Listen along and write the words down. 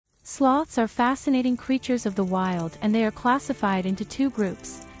Sloths are fascinating creatures of the wild, and they are classified into two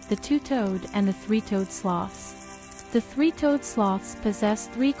groups, the two-toed and the three-toed sloths. The three-toed sloths possess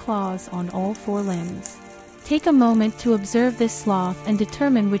 3 claws on all 4 limbs. Take a moment to observe this sloth and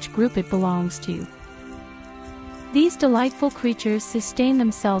determine which group it belongs to. These delightful creatures sustain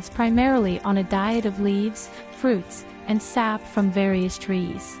themselves primarily on a diet of leaves, fruits, and sap from various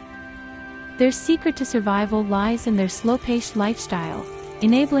trees. Their secret to survival lies in their slow-paced lifestyle,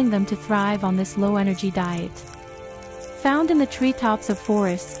 enabling them to thrive on this low-energy diet. Found in the treetops of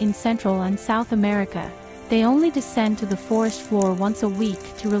forests in Central and South America, they only descend to the forest floor once a week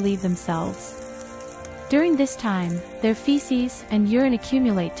to relieve themselves. During this time, their feces and urine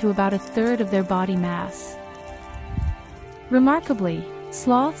accumulate to about 1/3 of their body mass. Remarkably,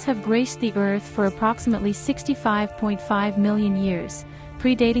 sloths have graced the Earth for approximately 65.5 million years,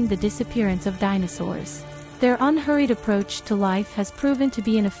 predating the disappearance of dinosaurs. Their unhurried approach to life has proven to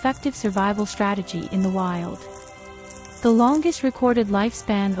be an effective survival strategy in the wild. The longest recorded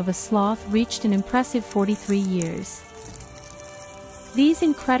lifespan of a sloth reached an impressive 43 years. These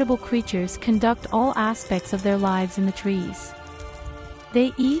incredible creatures conduct all aspects of their lives in the trees.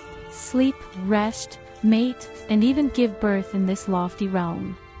 They eat, sleep, rest, mate, and even give birth in this lofty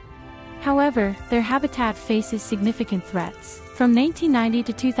realm. However, their habitat faces significant threats. From 1990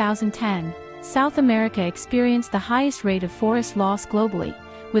 to 2010, South America experienced the highest rate of forest loss globally,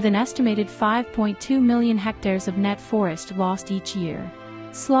 with an estimated 5.2 million hectares of net forest lost each year.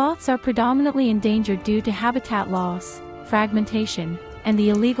 Sloths are predominantly endangered due to habitat loss, fragmentation, and the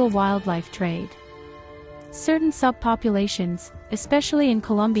illegal wildlife trade. Certain subpopulations, especially in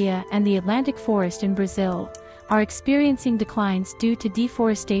Colombia and the Atlantic forest in Brazil, are experiencing declines due to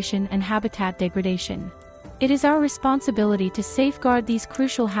deforestation and habitat degradation. It is our responsibility to safeguard these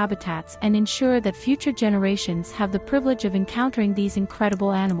crucial habitats and ensure that future generations have the privilege of encountering these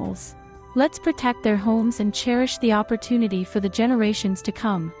incredible animals. Let's protect their homes and cherish the opportunity for the generations to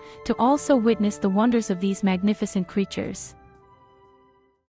come to also witness the wonders of these magnificent creatures.